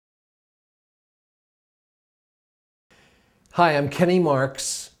Hi, I'm Kenny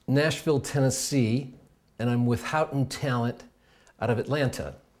Marks, Nashville, Tennessee, and I'm with Houghton Talent out of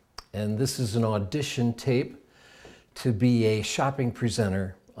Atlanta. And this is an audition tape to be a shopping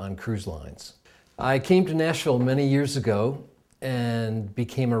presenter on cruise lines. I came to Nashville many years ago and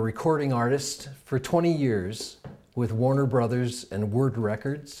became a recording artist for 20 years with Warner Brothers and Word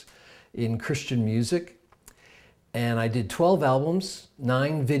Records in Christian music. And I did 12 albums,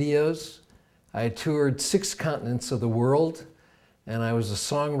 9 videos. I toured 6 continents of the world, and I was a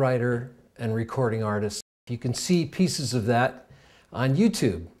songwriter and recording artist. You can see pieces of that on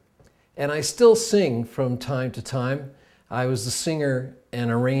YouTube. And I still sing from time to time. I was the singer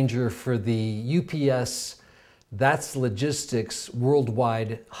and arranger for the UPS That's Logistics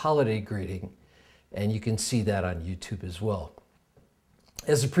Worldwide Holiday Greeting, and you can see that on YouTube as well.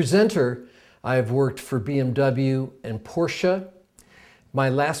 As a presenter, I've worked for BMW and Porsche. My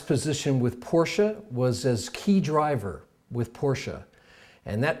last position with Porsche was as key driver with Porsche,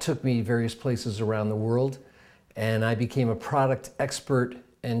 and that took me various places around the world, and I became a product expert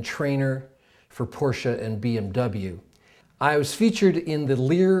and trainer for Porsche and BMW. I was featured in the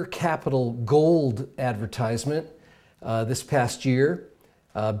Lear Capital Gold advertisement this past year,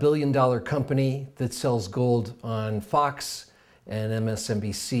 a billion-dollar company that sells gold on Fox and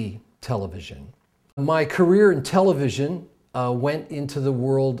MSNBC television. My career in television went into the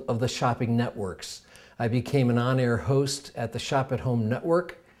world of the shopping networks. I became an on-air host at the Shop at Home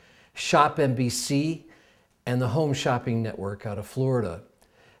Network, Shop NBC, and the Home Shopping Network out of Florida.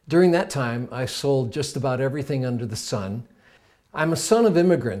 During that time, I sold just about everything under the sun. I'm a son of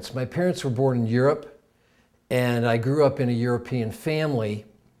immigrants. My parents were born in Europe, and I grew up in a European family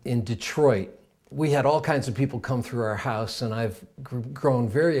in Detroit. We had all kinds of people come through our house, and I've grown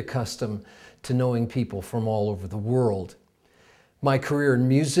very accustomed to knowing people from all over the world. My career in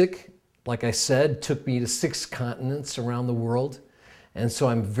music, like I said, took me to 6 continents around the world, and so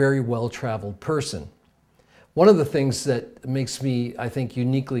I'm a very well-traveled person. One of the things that makes me, I think,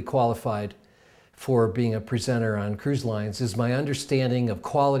 uniquely qualified for being a presenter on cruise lines is my understanding of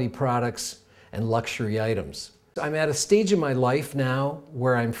quality products and luxury items. I'm at a stage in my life now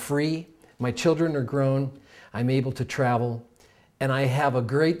where I'm free, my children are grown, I'm able to travel, and I have a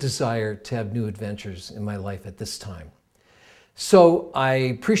great desire to have new adventures in my life at this time. So I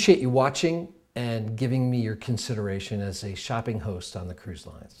appreciate you watching and giving me your consideration as a shopping host on the cruise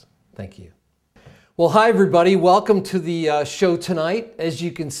lines. Thank you. Well, hi everybody. Welcome to the show tonight. As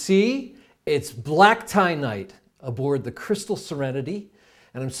you can see, it's black tie night aboard the Crystal Serenity,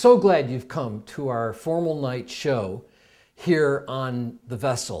 and I'm so glad you've come to our formal night show here on the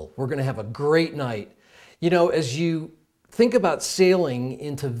vessel. We're going to have a great night. You know, as you think about sailing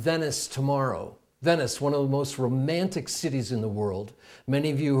into Venice tomorrow, Venice, one of the most romantic cities in the world. Many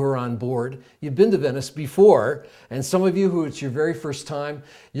of you who are on board, you've been to Venice before, and some of you who it's your very first time,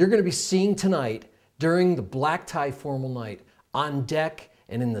 you're going to be seeing tonight during the black tie formal night on deck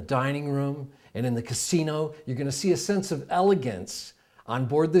and in the dining room and in the casino. You're going to see a sense of elegance on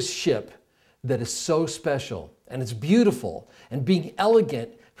board this ship that is so special, and it's beautiful. And being elegant,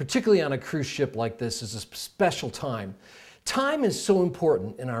 particularly on a cruise ship like this, is a special time. Time is so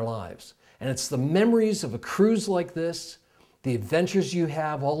important in our lives. And it's the memories of a cruise like this, the adventures you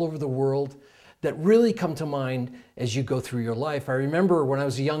have all over the world, that really come to mind as you go through your life. I remember when I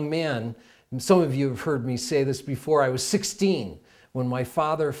was a young man, and some of you have heard me say this before, I was 16 when my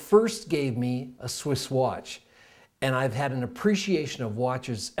father first gave me a Swiss watch. And I've had an appreciation of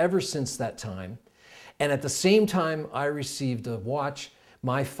watches ever since that time. And at the same time I received a watch,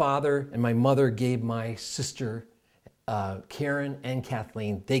 my father and my mother gave my sister Karen and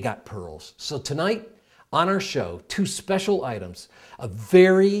Kathleen, they got pearls. So tonight on our show, 2 special items, a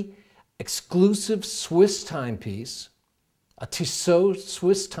very exclusive Swiss timepiece, a Tissot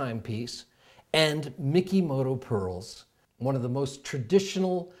Swiss timepiece, and Mikimoto pearls, one of the most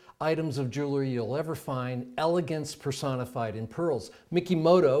traditional items of jewelry you'll ever find, elegance personified in pearls.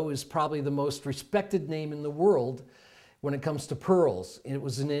 Mikimoto is probably the most respected name in the world when it comes to pearls. It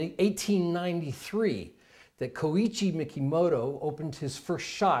was in 1893 that Koichi Mikimoto opened his first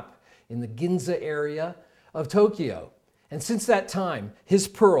shop in the Ginza area of Tokyo. And since that time, his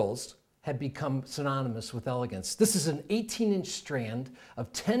pearls have become synonymous with elegance. This is an 18-inch strand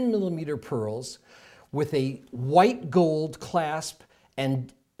of 10mm pearls with a white gold clasp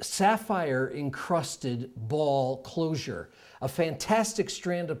and sapphire encrusted ball closure. A fantastic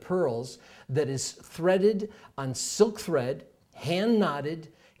strand of pearls that is threaded on silk thread, hand knotted,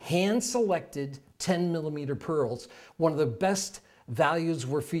 hand selected 10mm pearls. One of the best values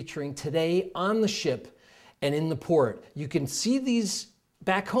we're featuring today on the ship and in the port. You can see these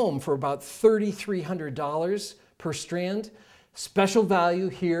back home for about $3,300 per strand. Special value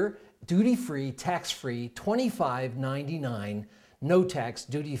here, duty-free, tax-free, $25.99, no tax,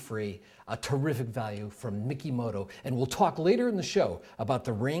 duty-free. A terrific value from Mikimoto. And we'll talk later in the show about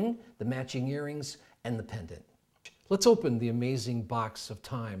the ring, the matching earrings, and the pendant. Let's open the amazing box of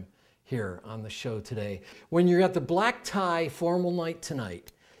time here on the show today. When you're at the black tie formal night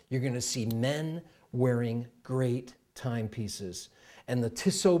tonight, you're going to see men wearing great timepieces. And the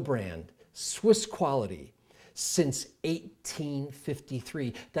Tissot brand, Swiss quality, since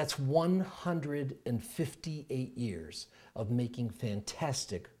 1853. That's 158 years of making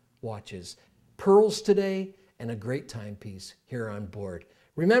fantastic watches. Pearls today and a great timepiece here on board.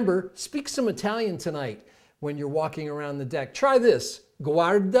 Remember, speak some Italian tonight when you're walking around the deck. Try this.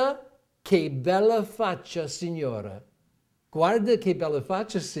 Guarda che bella faccia, signora. Guarda che bella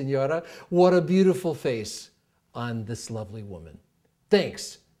faccia, signora. What a beautiful face on this lovely woman.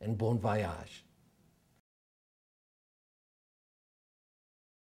 Thanks and bon voyage.